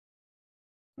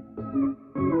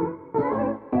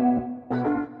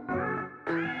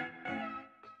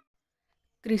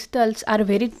Crystals are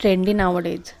very trendy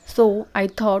nowadays, so I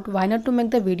thought why not to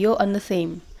make the video on the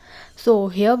same. So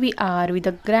here we are with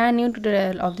a grand new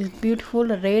tutorial of this beautiful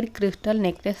red crystal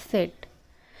necklace set.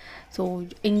 So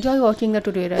enjoy watching the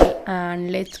tutorial and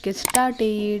let's get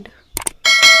started.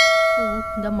 So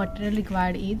the material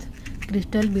required is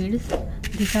crystal beads.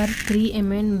 These are 3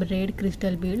 mm red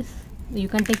crystal beads. You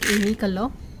can take any color.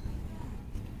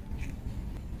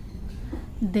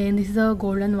 Then this is a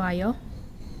golden wire,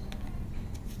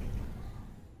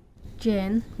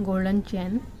 chain, golden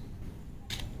chain,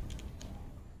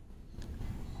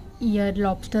 ear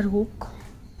lobster hook,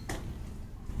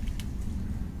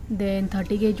 then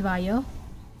 30 gauge wire,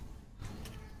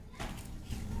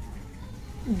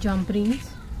 jump rings,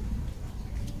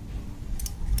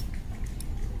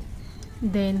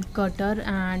 then cutter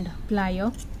and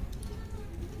plier.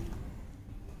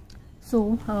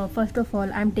 So first of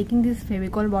all, I'm taking this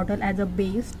Fevicol bottle as a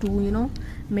base to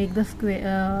make the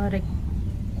square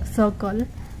circle.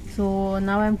 So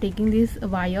now I'm taking this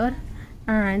wire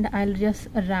and I'll just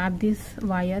wrap this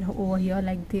wire over here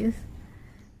like this,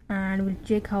 and we'll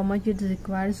check how much it's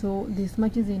required. So this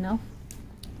much is enough.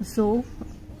 So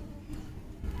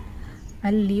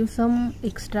I'll leave some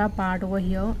extra part over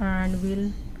here and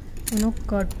we'll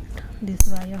cut this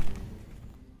wire.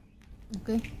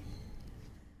 Okay,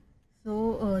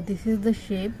 so this is the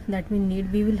shape that we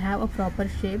need. We will have a proper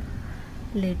shape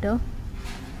later.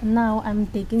 Now I'm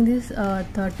taking this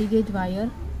 30 gauge wire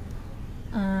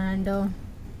and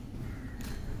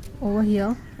over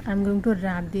here I'm going to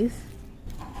wrap this.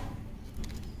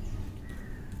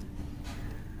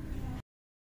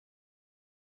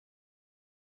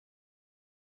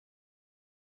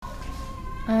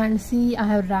 And see, I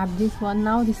have wrapped this one.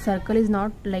 Now this circle is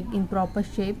not like in proper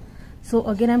shape, so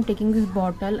again I'm taking this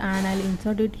bottle and I'll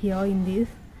insert it here in this,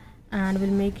 and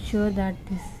we'll make sure that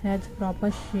this has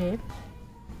proper shape.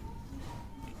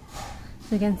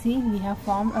 So you can see we have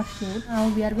formed a shape. Now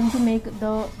we are going to make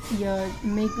the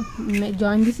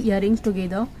join these earrings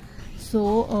together.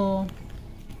 So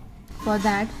for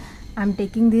that I'm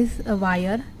taking this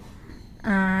wire,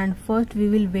 and first we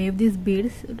will wave these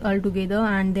beads all together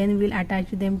and then we'll attach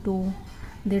them to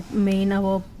the main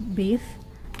our base.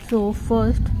 So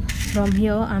first from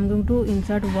here I'm going to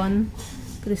insert one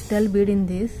crystal bead in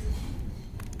this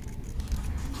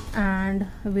and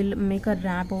we'll make a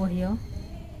wrap over here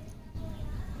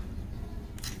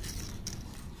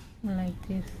like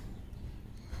this.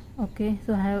 Okay,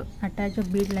 so I have attached a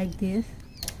bead like this,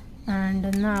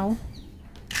 and now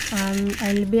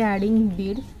I'll be adding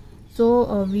beads.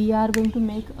 So we are going to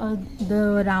make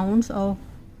the rounds of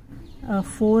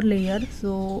 4 layers.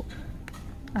 So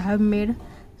I have made,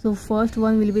 so first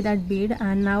one will be that bead,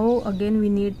 and now again we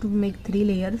need to make 3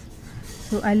 layers.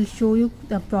 So I'll show you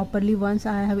properly once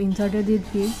I have inserted these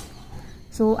beads.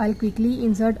 So I'll quickly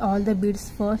insert all the beads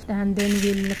first and then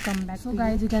we'll come back. So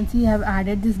guys, you can see I have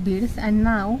added these beads, and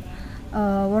now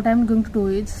what I'm going to do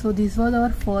is, so this was our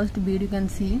first bead, you can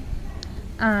see,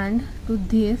 and to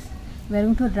this we are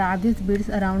going to wrap these beads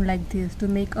around like this to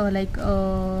make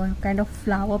a kind of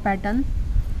flower pattern.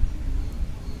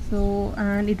 So,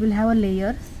 and it will have a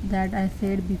layers that I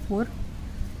said before,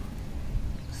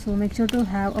 so make sure to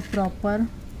have a proper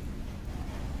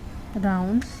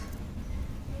rounds.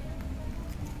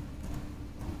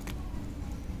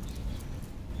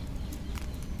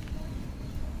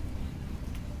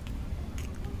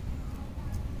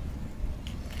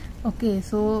 Okay,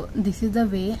 so this is the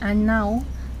way, and now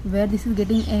where this is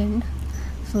getting end,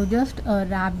 so just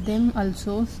wrap them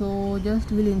also. So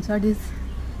just we'll insert this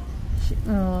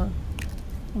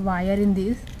wire in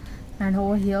this, and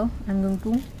over here I'm going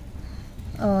to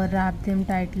wrap them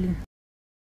tightly.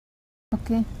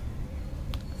 Okay,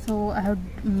 so I have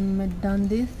done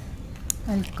this.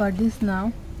 I'll cut this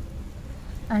now,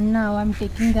 and now I'm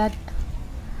taking that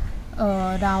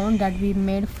round that we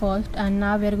made first, and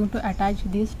now we are going to attach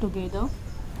this together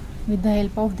with the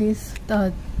help of this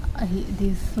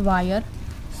wire.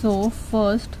 So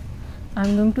first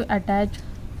I'm going to attach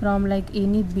from like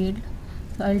any bead.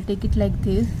 So I'll take it like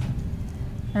this,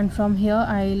 and from here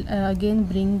I'll again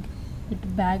bring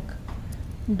it back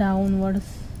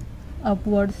downwards,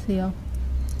 upwards here.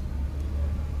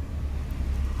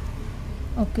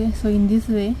 Okay, so in this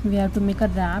way we have to make a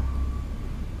wrap.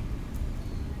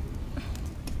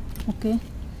 Okay,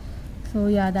 so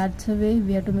yeah, that's the way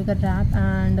we have to make a wrap,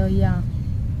 and yeah,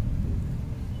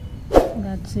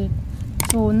 that's it.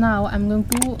 So now I'm going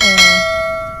to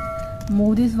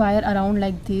move this wire around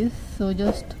like this. So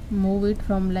just move it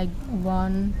from like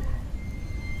 1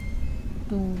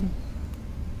 2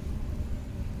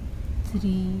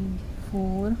 3,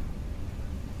 4.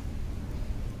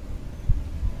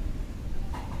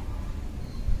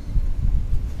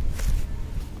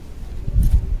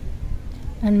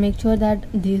 And make sure that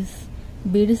these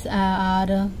beads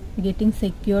are getting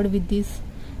secured with this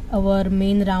our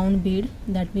main round bead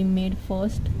that we made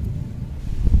first.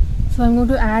 So I'm going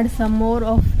to add some more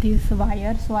of this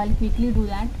wire, so I'll quickly do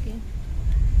that. Okay.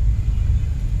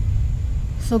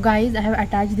 So guys, I have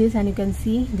attached this and you can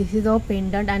see this is our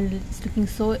pendant and it's looking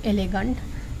so elegant.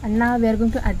 And now we are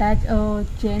going to attach a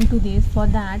chain to this. For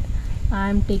that I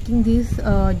am taking this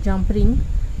jump ring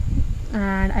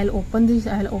and I'll open this.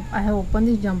 I have opened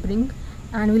this jump ring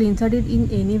and will insert it in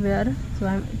anywhere. So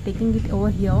I'm taking it over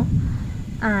here,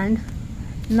 and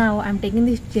now I'm taking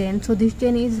this chain. So this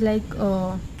chain is like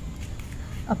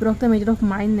approx the measure of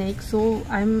my neck. So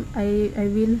I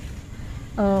will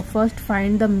first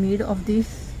find the mid of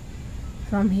this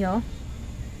from here,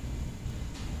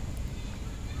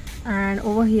 and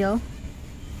over here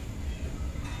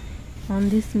on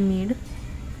this mid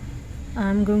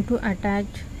I'm going to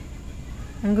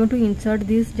insert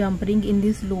this jump ring in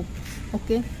this loop.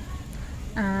 Okay,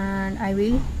 and I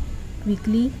will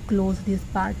quickly close this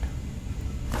part.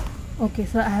 Okay,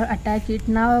 so I have attached it.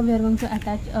 Now we are going to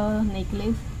attach a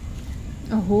necklace,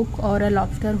 a hook or a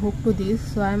lobster hook to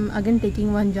this. So I'm again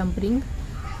taking one jump ring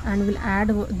and will add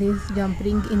this jump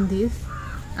ring in this,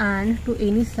 and to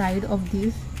any side of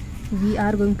this we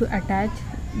are going to attach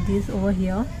this over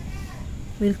here.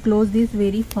 We'll close this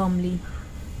very firmly.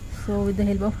 So with the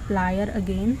help of plier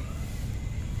again,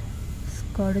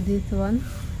 cut this one.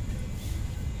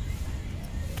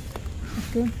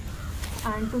 Okay,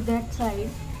 and to that side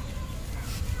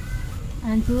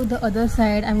and to the other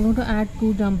side I'm going to add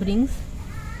 2 jump rings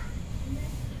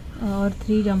or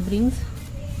 3 jump rings.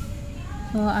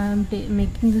 So I am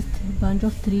making this bunch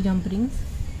of 3 jump rings,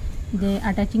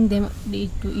 attaching them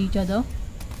to each other.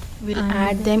 We'll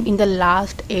add them in the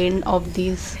last end of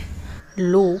this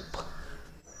loop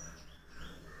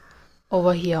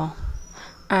over here,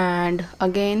 and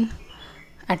again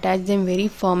attach them very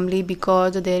firmly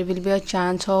because there will be a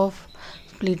chance of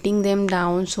splitting them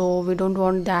down, so we don't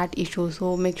want that issue.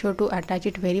 So make sure to attach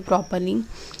it very properly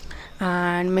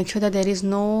and make sure that there is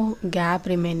no gap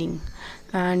remaining.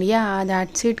 And yeah,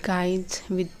 that's it guys.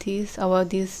 With this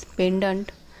this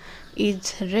pendant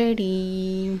is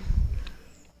ready.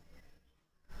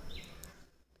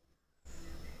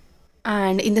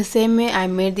 And in the same way I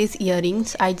made these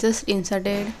earrings. I just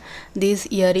inserted this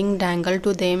earring dangle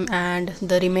to them and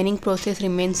the remaining process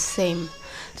remains same.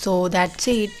 So that's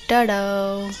it.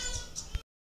 Ta-da!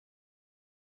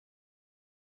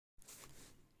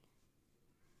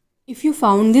 If you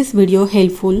found this video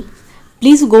helpful,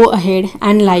 please go ahead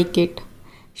and like it.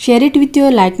 Share it with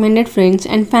your like-minded friends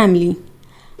and family.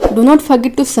 Do not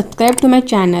forget to subscribe to my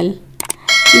channel.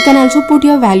 You can also put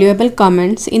your valuable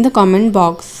comments in the comment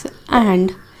box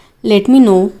and let me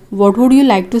know what would you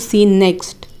like to see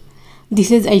next.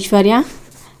 This is Aishwarya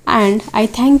and I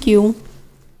thank you.